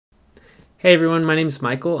Hey everyone, my name is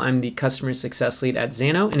Michael. I'm the Customer Success Lead at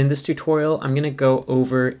Xano, and in this tutorial, I'm going to go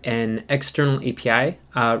over an external API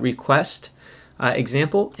request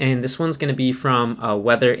example, and this one's going to be from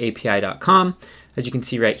WeatherAPI.com. As you can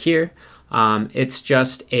see right here, it's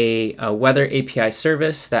just a Weather API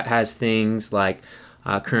service that has things like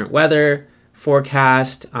current weather,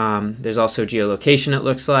 forecast. There's also geolocation, it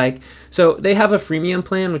looks like. So they have a freemium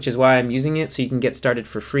plan, which is why I'm using it, so you can get started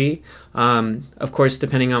for free. Of course,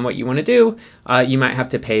 depending on what you want to do, you might have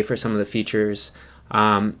to pay for some of the features.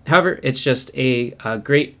 However, it's just a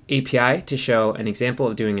great API to show an example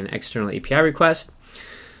of doing an external API request.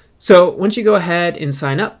 So once you go ahead and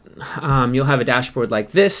sign up, you'll have a dashboard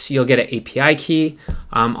like this. You'll get an API key.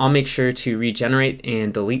 I'll make sure to regenerate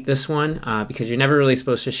and delete this one because you're never really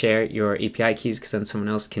supposed to share your API keys, because then someone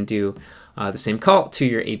else can do the same call to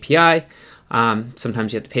your API.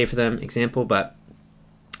 Sometimes you have to pay for them, example, but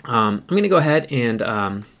I'm going to go ahead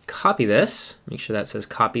and copy this. Make sure that says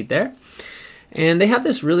copied there. And they have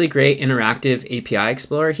this really great interactive API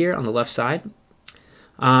Explorer here on the left side.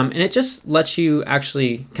 And it just lets you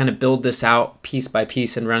actually kind of build this out piece by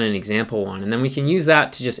piece and run an example one. And then we can use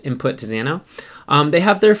that to just input to Xano. They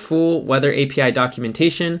have their full Weather API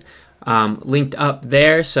documentation linked up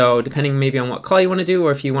there. So depending maybe on what call you want to do,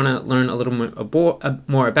 or if you want to learn a little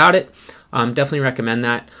more about it, definitely recommend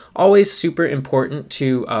that. Always super important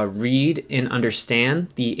to read and understand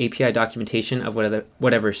the API documentation of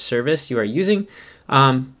whatever service you are using.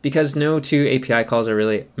 Because no two API calls are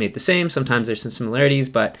really made the same. Sometimes there's some similarities,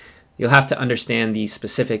 but you'll have to understand the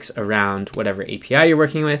specifics around whatever API you're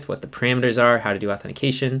working with, what the parameters are, how to do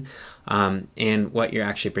authentication, and what you're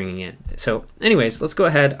actually bringing in. So anyways, let's go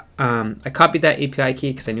ahead. I copied that API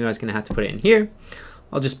key because I knew I was going to have to put it in here.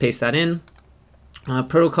 I'll just paste that in.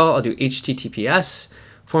 Protocol, I'll do HTTPS.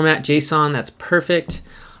 Format JSON, that's perfect.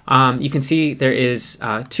 You can see there is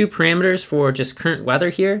 2 parameters for just current weather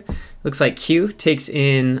here. Looks like Q takes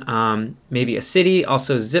in maybe a city,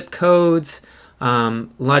 also zip codes,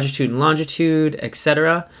 latitude and longitude,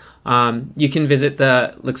 etc. You can visit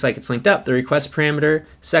looks like it's linked up, the request parameter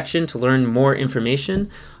section to learn more information,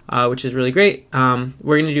 which is really great.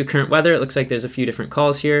 We're going to do current weather. It looks like there's a few different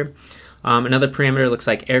calls here. Another parameter looks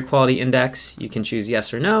like air quality index. You can choose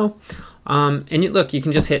yes or no. And you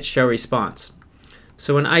can just hit show response.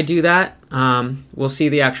 So when I do that, we'll see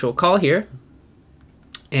the actual call here,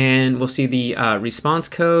 and we'll see the response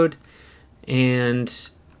code, and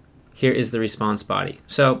here is the response body.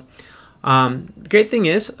 So the great thing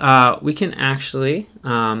is we can actually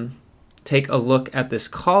take a look at this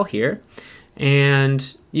call here,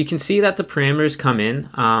 and you can see that the parameters come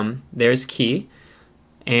in. There's key,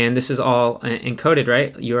 and this is all encoded,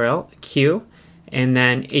 right? URL, Q, and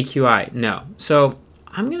then AQI, no. So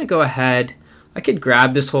I'm going to go ahead. I could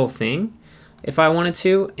grab this whole thing if I wanted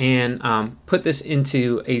to and put this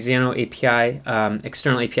into a Xano API,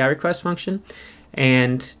 external API request function,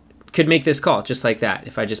 and could make this call just like that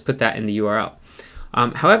if I just put that in the URL.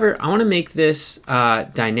 However, I want to make this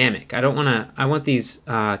dynamic. I want these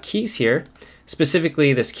keys here,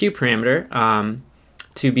 specifically this Q parameter,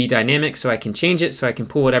 to be dynamic, so I can change it, so I can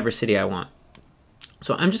pull whatever city I want.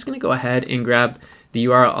 So I'm just going to go ahead and grab the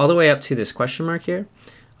URL all the way up to this question mark here.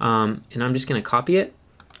 And I'm just going to copy it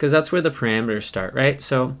because that's where the parameters start, right?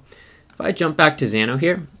 So if I jump back to Xano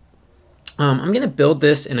here, I'm going to build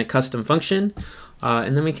this in a custom function,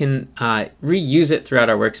 and then we can reuse it throughout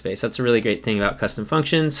our workspace. That's a really great thing about custom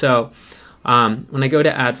functions. So when I go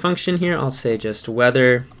to add function here, I'll say just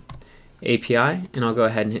Weather API, and I'll go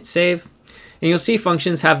ahead and hit save. And you'll see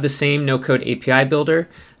functions have the same no-code API builder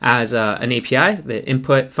as an API, the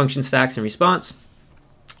input, function stacks, and response.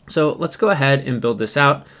 So let's go ahead and build this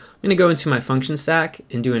out. I'm going to go into my function stack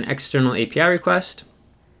and do an external API request.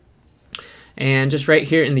 And just right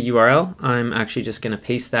here in the URL, I'm actually just going to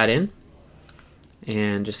paste that in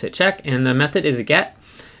and just hit check. And the method is a get.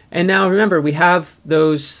 And now remember, we have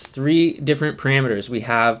those 3 different parameters. We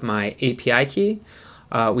have my API key.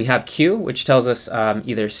 We have Q, which tells us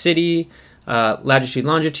either city, latitude,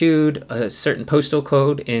 longitude, a certain postal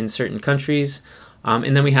code in certain countries.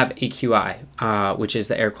 And then we have AQI, which is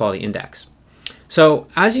the air quality index. So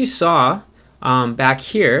as you saw back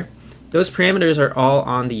here, those parameters are all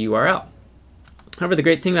on the URL. However, the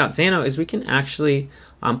great thing about Xano is we can actually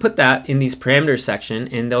put that in these parameters section,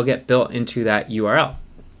 and they'll get built into that URL.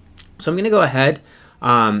 So I'm going to go ahead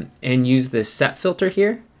and use this set filter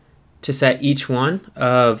here to set each one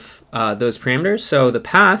of those parameters. So the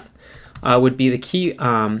path would be the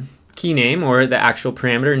key name, or the actual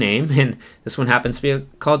parameter name, and this one happens to be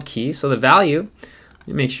called key. So the value, let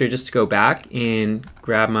me make sure just to go back and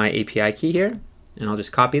grab my API key here, and I'll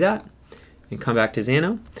just copy that and come back to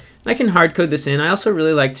Xano. I can hard code this in. I also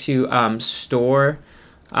really like to store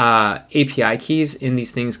API keys in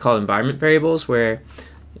these things called environment variables, where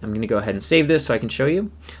I'm going to go ahead and save this so I can show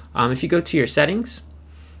you. If you go to your settings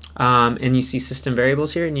and you see system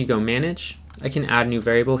variables here and you go manage, I can add a new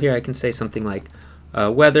variable here. I can say something like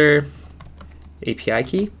weather API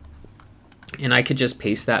key, and I could just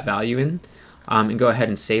paste that value in and go ahead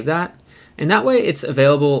and save that. And that way it's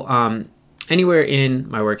available anywhere in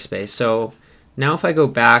my workspace. So now if I go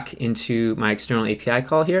back into my external API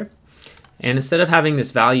call here, and instead of having this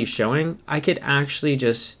value showing, I could actually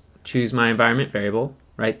just choose my environment variable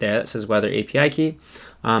right there that says weather API key.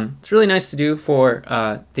 It's really nice to do for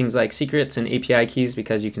things like secrets and API keys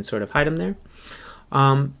because you can sort of hide them there.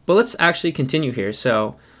 But let's actually continue here.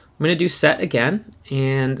 So I'm going to do set again,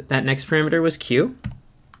 and that next parameter was Q.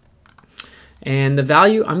 And the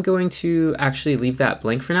value, I'm going to actually leave that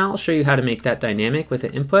blank for now. I'll show you how to make that dynamic with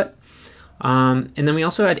an input. And then we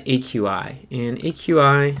also had AQI. And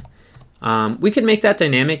AQI, we could make that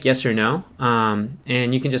dynamic, yes or no.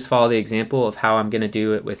 And you can just follow the example of how I'm going to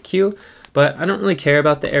do it with Q. But I don't really care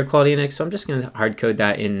about the air quality index, so I'm just going to hard code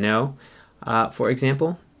that in no, for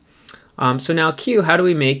example. So now Q, how do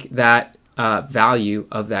we make that value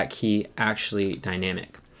of that key actually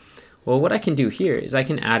dynamic? Well, what I can do here is I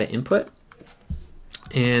can add an input.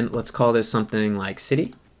 And let's call this something like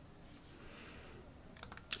city.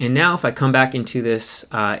 And now if I come back into this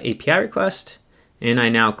API request, and I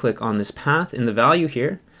now click on this path in the value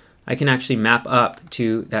here, I can actually map up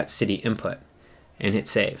to that city input and hit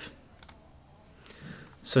save.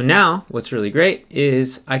 So now what's really great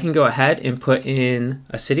is I can go ahead and put in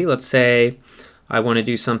a city. Let's say I want to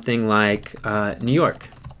do something like New York.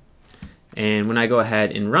 And when I go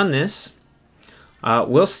ahead and run this,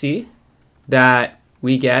 we'll see that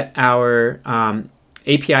we get our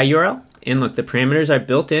API URL. And look, the parameters are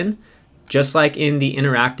built in, just like in the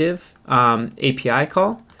interactive API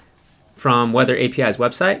call from WeatherAPI's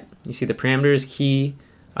website. You see the parameters key,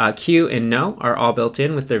 Q, and no are all built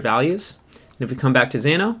in with their values. And if we come back to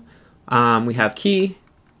Xano, we have key,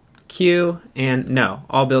 Q, and no,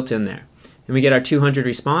 all built in there. And we get our 200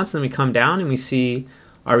 response, and then we come down and we see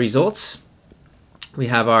our results. We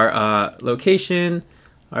have our location,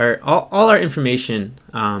 all our information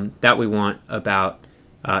that we want about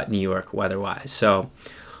New York weather-wise. So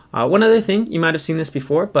one other thing, you might have seen this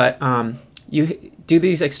before, but you do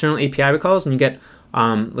these external API calls and you get,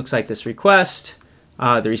 looks like this request,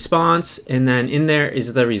 the response, and then in there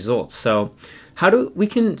is the results. So we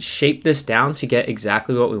can shape this down to get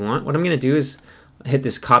exactly what we want. What I'm going to do is hit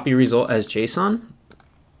this copy result as JSON,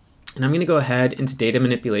 and I'm going to go ahead into data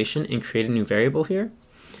manipulation and create a new variable here.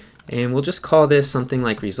 And we'll just call this something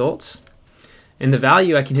like results. And the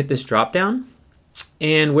value, I can hit this drop down.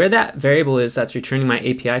 And where that variable is that's returning my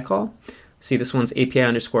API call, see this one's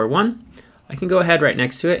API_1, I can go ahead right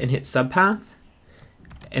next to it and hit subpath,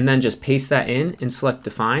 and then just paste that in and select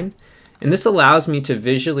define. And this allows me to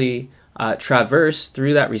visually traverse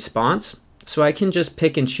through that response, so I can just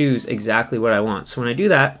pick and choose exactly what I want. So when I do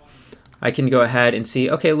that, I can go ahead and see,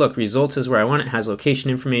 okay, look, results is where I want it. It has location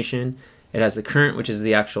information. It has the current, which is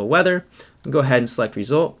the actual weather. Go ahead and select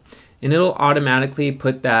result, and it'll automatically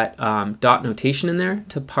put that dot notation in there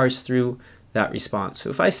to parse through that response. So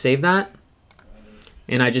if I save that,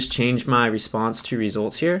 and I just change my response to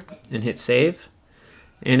results here and hit save,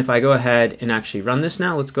 and if I go ahead and actually run this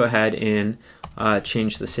now, let's go ahead and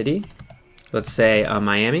change the city. Let's say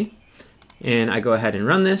Miami, and I go ahead and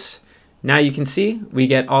run this. Now you can see we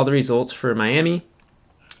get all the results for Miami.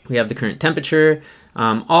 We have the current temperature,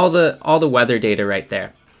 all the weather data right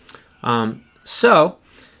there. So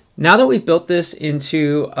now that we've built this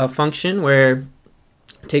into a function where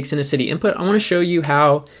it takes in a city input, I want to show you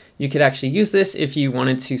how you could actually use this if you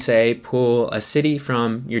wanted to, say, pull a city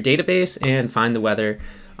from your database and find the weather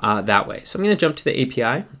that way. So I'm going to jump to the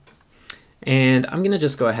API, and I'm going to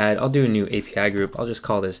just go ahead. I'll do a new API group. I'll just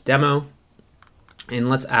call this demo, and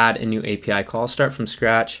let's add a new API call. Start from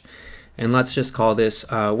scratch, and let's just call this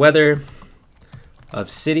weather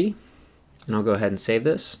of city, and I'll go ahead and save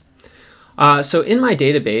this. So in my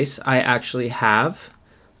database, I actually have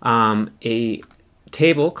a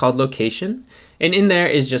table called location, and in there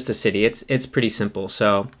is just a city. It's pretty simple.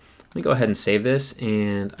 So let me go ahead and save this,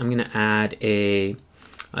 and I'm going to add a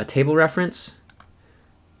table reference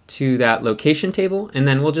to that location table, and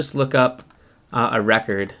then we'll just look up a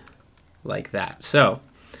record like that. So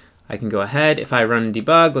I can go ahead, if I run and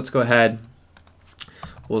debug, let's go ahead.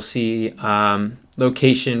 We'll see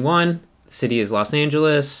location 1, city is Los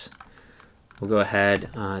Angeles. We'll go ahead,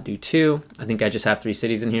 do 2. I think I just have 3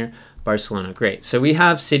 cities in here. Barcelona, great. So we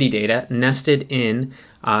have city data nested in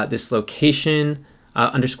this location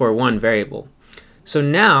underscore one variable. So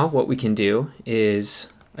now what we can do is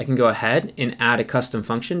I can go ahead and add a custom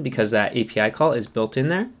function because that API call is built in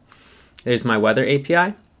there. There's my weather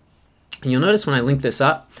API. And you'll notice when I link this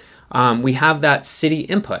up, we have that city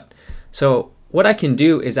input. So what I can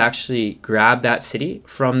do is actually grab that city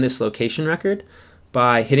from this location record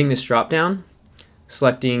by hitting this drop down,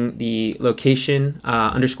 selecting the location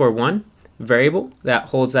underscore one variable that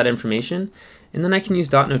holds that information, and then I can use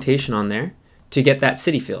dot notation on there to get that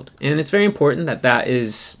city field. And it's very important that that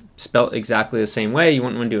is spelt exactly the same way. You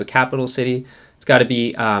wouldn't want to do a capital city. It's got to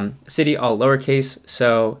be city all lowercase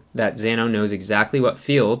so that Xano knows exactly what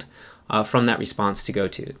field from that response to go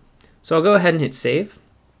to. So I'll go ahead and hit save.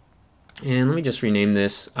 And let me just rename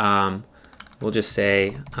this. We'll just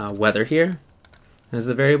say weather here as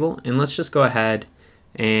the variable. And let's just go ahead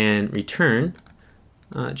and return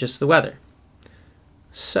just the weather.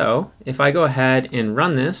 So if I go ahead and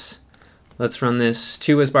run this, let's run this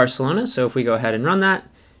 2 as Barcelona. So if we go ahead and run that,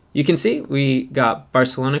 you can see we got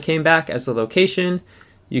Barcelona came back as the location.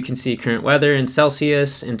 You can see current weather in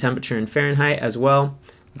Celsius and temperature in Fahrenheit as well.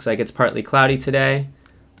 Looks like it's partly cloudy today.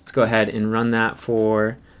 Let's go ahead and run that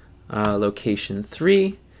for location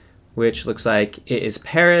 3, which looks like it is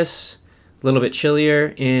Paris. A little bit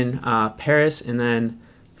chillier in Paris. And then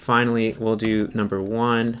finally we'll do number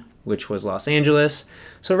 1, which was Los Angeles.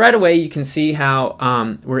 So right away you can see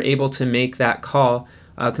how we're able to make that call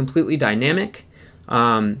completely dynamic.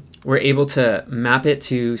 We're able to map it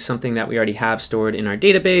to something that we already have stored in our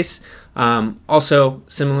database. Also,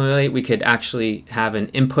 similarly, we could actually have an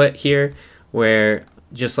input here where,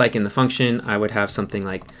 just like in the function, I would have something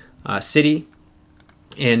like city,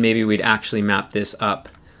 and maybe we'd actually map this up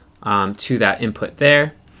to that input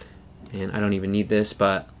there. And I don't even need this,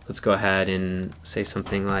 but let's go ahead and say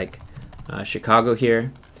something like Chicago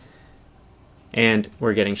here, and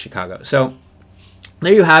we're getting Chicago. So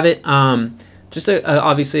there you have it. Just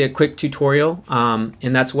obviously a quick tutorial,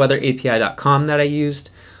 and that's WeatherAPI.com that I used.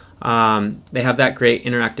 They have that great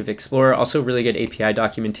interactive explorer, also really good API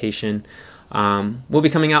documentation. We'll be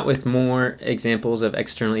coming out with more examples of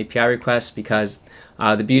external API requests because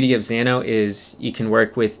the beauty of Xano is you can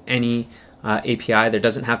work with any API. There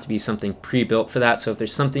doesn't have to be something pre-built for that. So if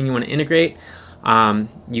there's something you want to integrate,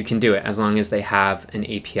 you can do it as long as they have an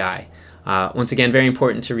API. Once again, very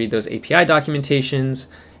important to read those API documentations.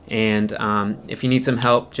 And if you need some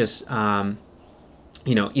help, just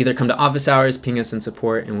either come to office hours, ping us in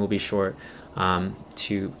support, and we'll be sure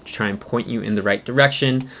to try and point you in the right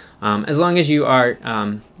direction. As long as you are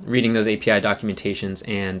reading those API documentations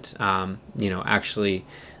and actually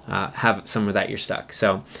have somewhere that you're stuck.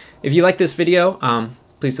 So if you like this video,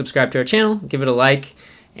 please subscribe to our channel, give it a like,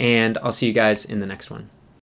 and I'll see you guys in the next one.